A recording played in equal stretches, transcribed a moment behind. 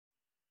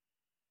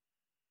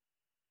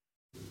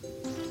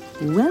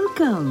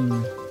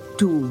Welcome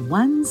to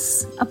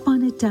Once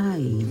Upon a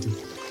Tide.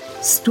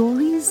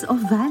 Stories of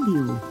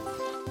Value,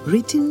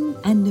 written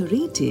and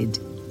narrated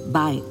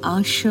by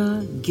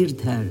Asha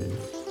Girdhar.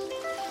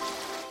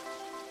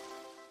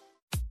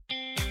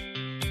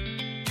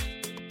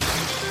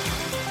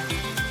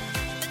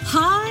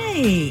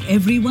 Hi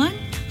everyone,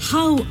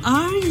 how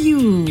are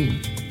you?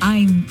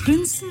 I'm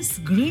Princess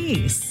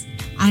Grace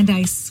and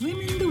I swim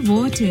in the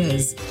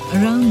waters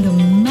around the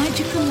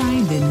magical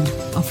island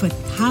of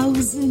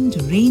 1,000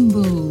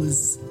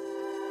 rainbows.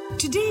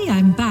 Today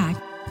I'm back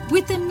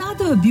with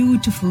another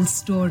beautiful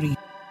story.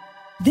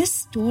 This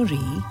story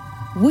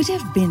would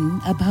have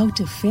been about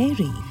a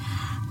fairy,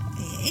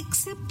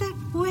 except that,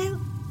 well,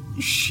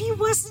 she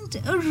wasn't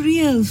a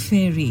real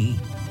fairy.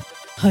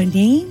 Her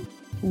name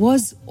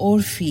was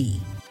Orphe.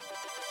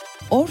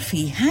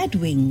 Orphe had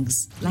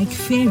wings, like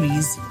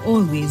fairies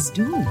always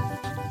do.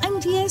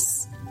 And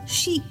yes,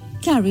 she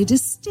carried a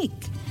stick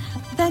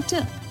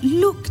that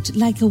looked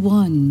like a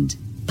wand.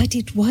 But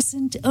it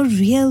wasn't a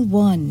real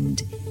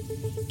wand.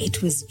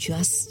 It was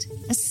just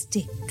a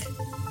stick.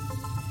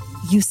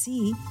 You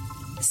see,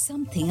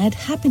 something had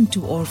happened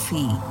to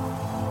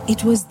Orphe.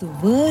 It was the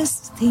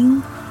worst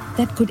thing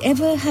that could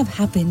ever have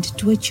happened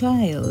to a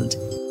child.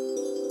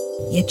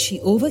 Yet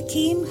she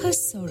overcame her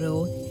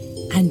sorrow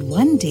and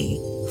one day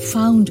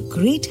found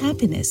great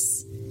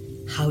happiness.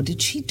 How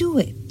did she do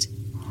it?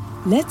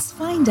 Let's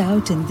find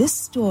out in this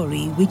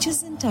story, which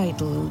is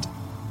entitled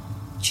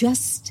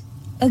Just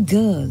a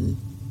Girl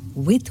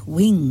with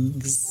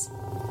Wings.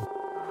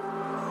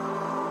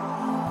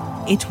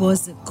 It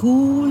was a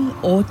cool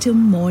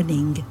autumn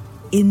morning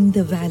in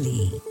the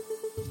valley.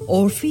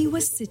 Orphe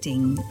was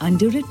sitting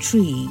under a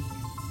tree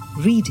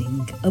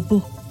reading a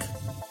book.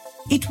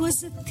 It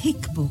was a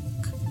thick book.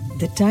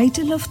 The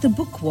title of the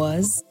book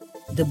was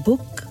The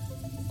Book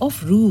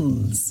of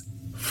Rules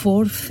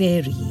for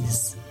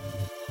Fairies.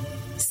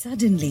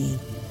 Suddenly,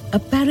 a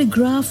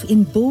paragraph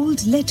in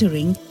bold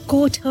lettering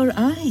caught her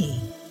eye.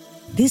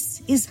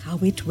 This is how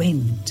it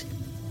went.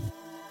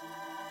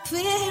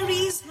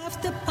 Fairies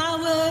have the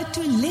power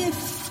to live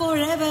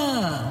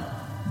forever.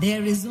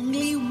 There is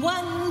only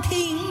one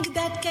thing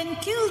that can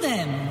kill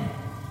them,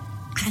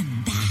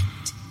 and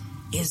that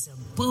is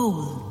a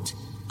bolt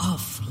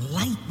of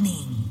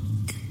lightning.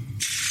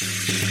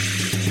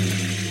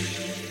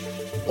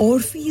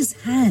 Orphe's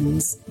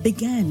hands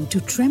began to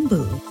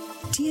tremble.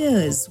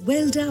 Tears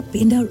welled up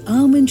in her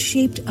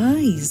almond-shaped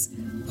eyes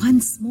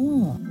once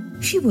more.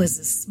 She was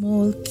a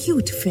small,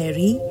 cute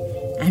fairy,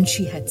 and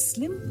she had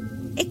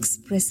slim,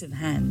 expressive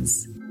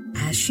hands.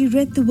 As she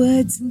read the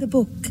words in the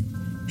book,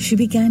 she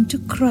began to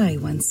cry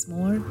once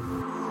more.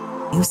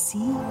 You see,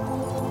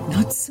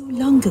 not so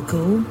long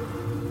ago,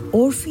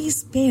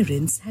 Orphe's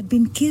parents had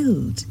been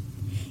killed.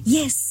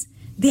 Yes,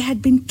 they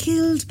had been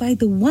killed by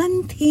the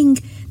one thing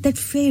that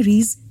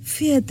fairies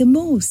feared the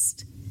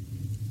most,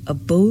 a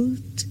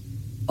bolt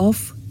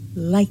of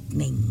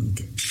lightning.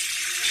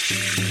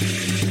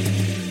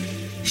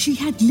 She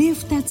had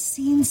lived that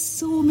scene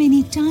so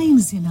many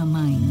times in her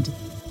mind.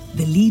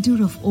 The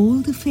leader of all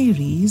the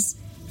fairies,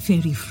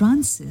 Fairy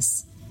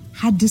Frances,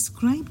 had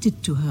described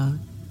it to her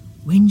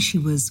when she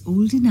was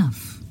old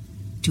enough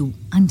to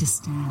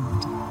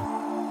understand.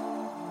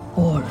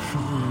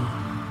 Orphe,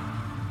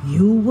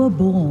 you were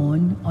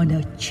born on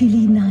a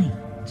chilly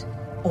night.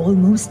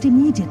 Almost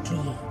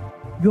immediately,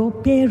 your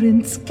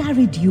parents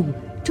carried you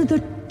to the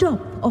top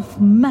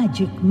of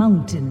Magic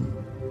Mountain.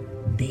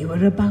 They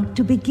were about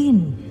to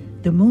begin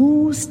the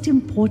most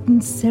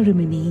important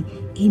ceremony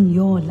in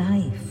your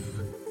life.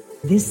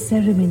 This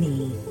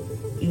ceremony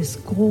is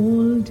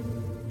called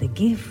the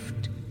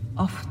Gift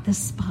of the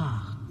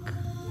Spark.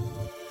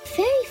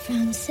 Fairy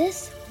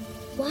Frances,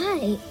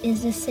 why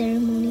is the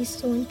ceremony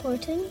so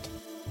important?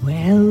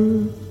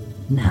 Well,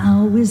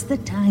 now is the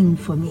time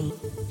for me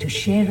to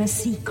share a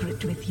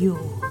secret with you.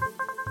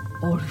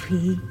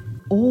 Orphe,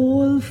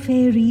 all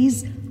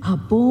fairies are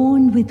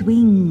born with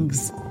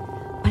wings,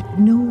 but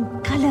no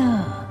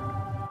color.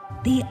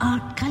 They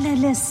are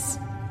colorless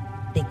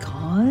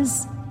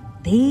because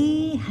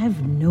they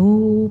have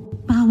no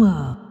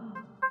power.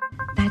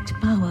 That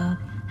power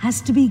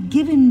has to be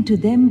given to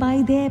them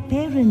by their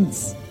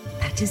parents.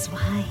 That is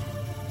why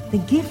the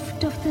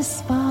gift of the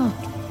spark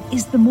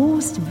is the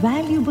most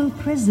valuable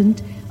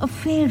present a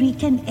fairy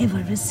can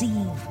ever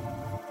receive.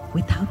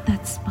 Without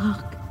that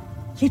spark,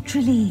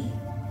 literally,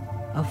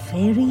 a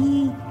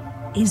fairy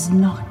is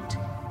not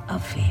a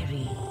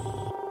fairy.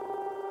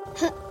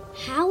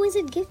 How is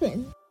it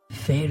given?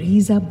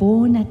 Fairies are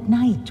born at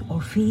night,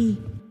 Orphe.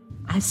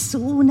 As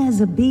soon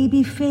as a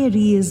baby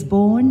fairy is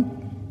born,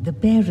 the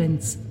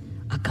parents,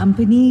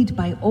 accompanied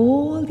by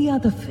all the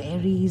other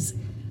fairies,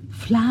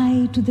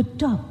 fly to the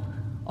top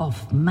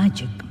of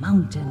Magic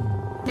Mountain.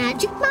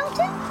 Magic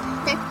Mountain?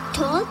 That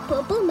tall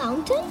purple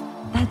mountain?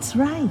 That's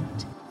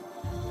right.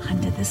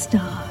 Under the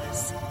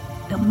stars,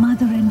 the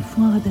mother and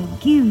father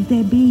give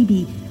their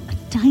baby a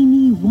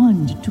tiny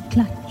wand to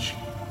clutch.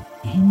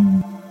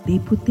 Then they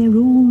put their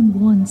own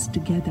wands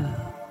together.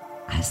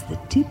 As the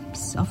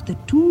tips of the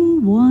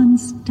two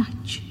wands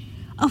touch,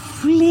 A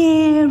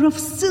flare of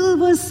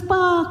silver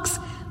sparks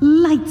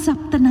lights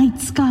up the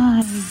night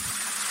sky.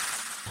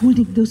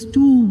 Holding those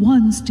two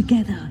wands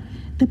together,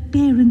 the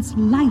parents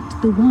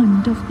light the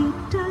wand of their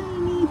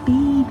tiny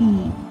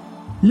baby.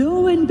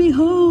 Lo and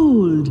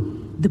behold,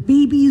 the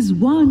baby's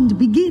wand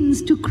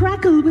begins to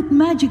crackle with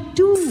magic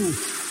too,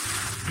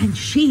 and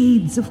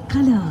shades of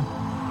color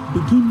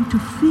begin to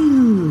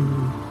fill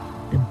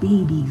the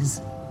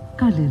baby's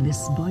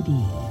colorless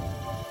body.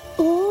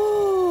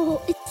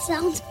 Oh, it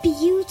sounds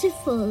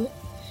beautiful.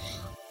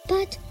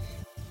 But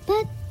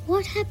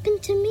what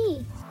happened to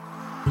me?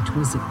 It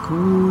was a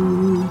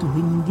cold,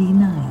 windy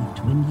night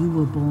when you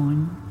were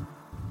born.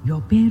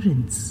 Your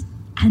parents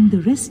and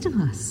the rest of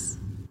us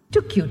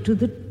took you to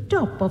the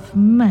top of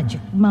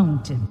Magic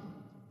Mountain.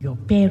 Your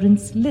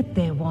parents lit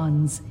their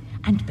wands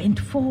and bent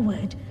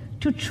forward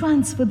to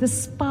transfer the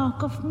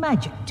spark of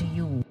magic to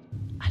you.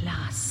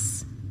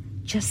 Alas,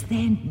 just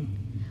then,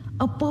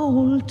 a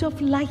bolt of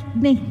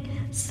lightning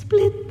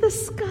split the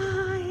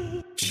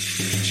sky.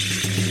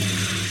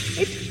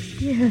 It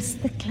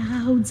pierced the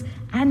clouds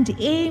and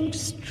aimed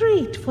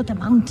straight for the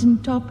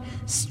mountaintop,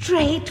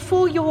 straight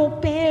for your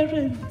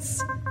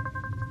parents.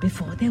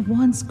 Before their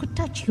wands could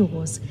touch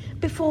yours,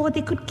 before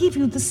they could give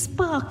you the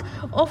spark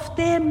of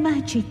their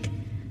magic,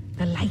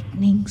 the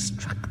lightning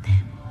struck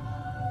them.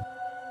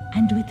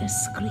 And with a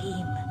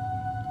scream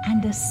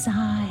and a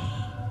sigh,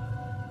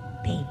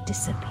 they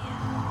disappeared.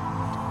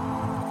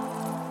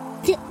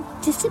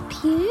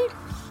 Disappeared?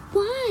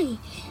 Why?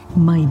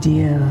 My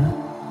dear,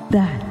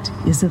 that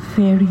is a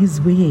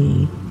fairy's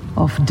way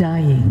of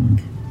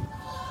dying.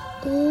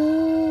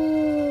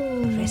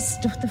 Oh. The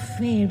rest of the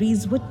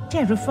fairies were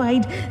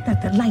terrified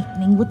that the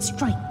lightning would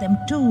strike them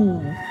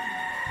too.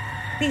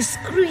 They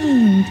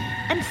screamed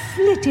and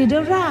flitted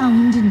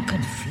around in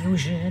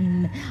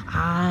confusion.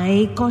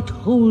 I caught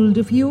hold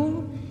of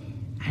you,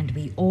 and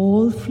we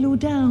all flew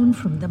down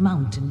from the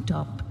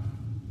mountaintop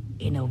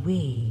in a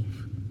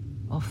wave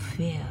of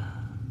fear.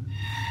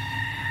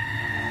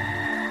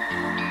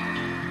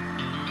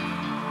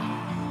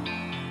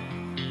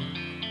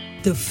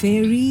 The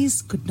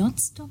fairies could not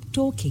stop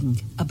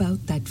talking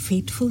about that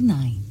fateful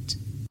night.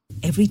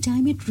 Every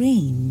time it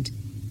rained,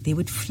 they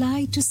would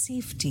fly to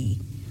safety,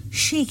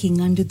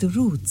 shaking under the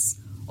roots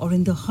or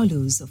in the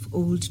hollows of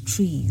old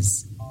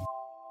trees.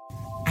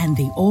 And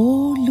they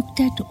all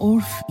looked at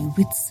Orphe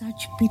with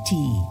such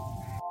pity.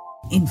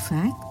 In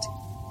fact,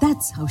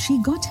 that's how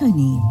she got her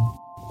name.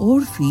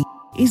 Orphe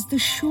is the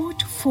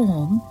short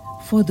form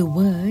for the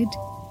word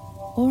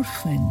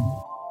orphan.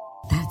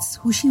 That's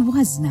who she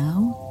was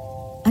now.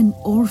 An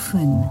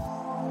orphan.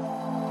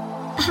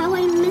 How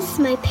I miss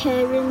my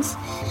parents.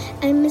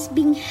 I miss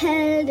being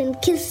held and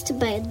kissed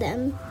by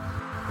them.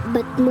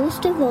 But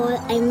most of all,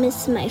 I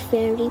miss my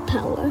fairy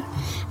power.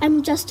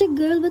 I'm just a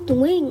girl with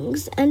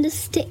wings and a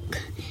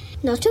stick.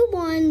 Not a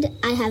wand.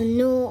 I have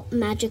no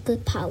magical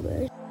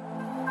power.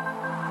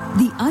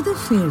 The other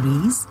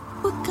fairies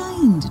were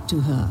kind to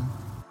her,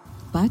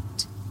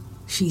 but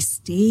she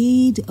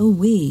stayed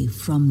away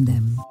from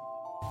them.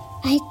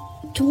 I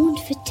don't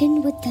fit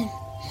in with them.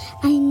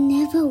 I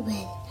never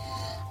will.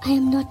 I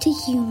am not a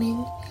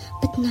human,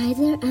 but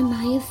neither am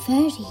I a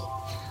fairy.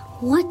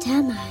 What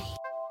am I?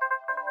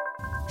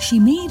 She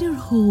made her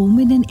home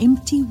in an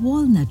empty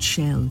walnut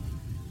shell.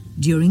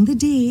 During the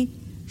day,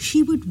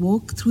 she would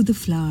walk through the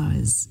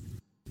flowers.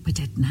 But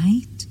at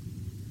night,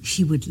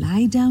 she would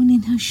lie down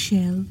in her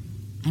shell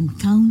and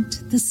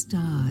count the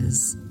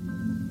stars,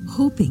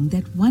 hoping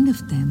that one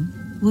of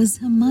them was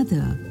her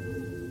mother,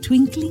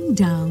 twinkling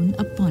down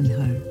upon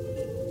her.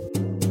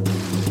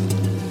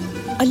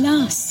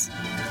 Alas,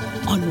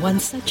 on one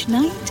such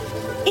night,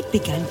 it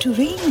began to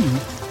rain.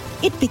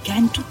 It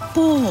began to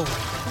pour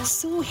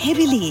so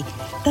heavily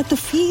that the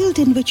field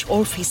in which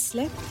Orphe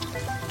slept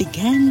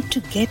began to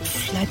get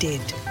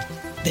flooded.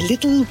 The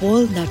little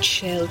walnut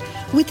shell,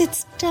 with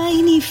its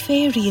tiny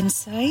fairy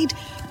inside,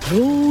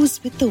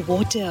 rose with the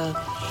water.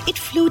 It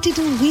floated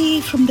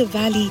away from the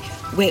valley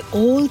where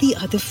all the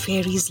other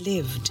fairies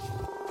lived.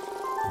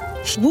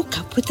 She woke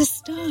up with a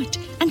start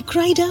and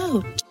cried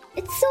out,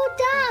 It's so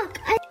dark.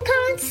 I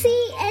can't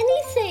see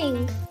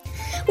anything.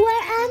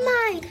 Where am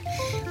I?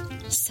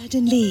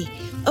 Suddenly,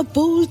 a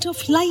bolt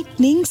of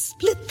lightning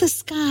split the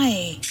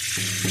sky.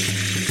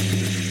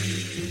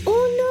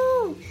 Oh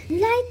no!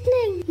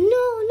 Lightning!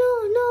 No!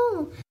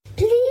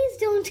 Please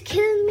don't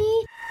kill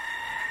me.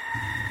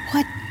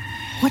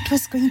 What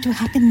was going to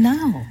happen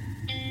now?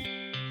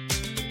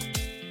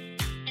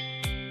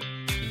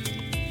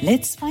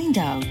 Let's find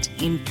out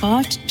in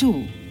part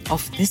 2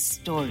 of this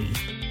story.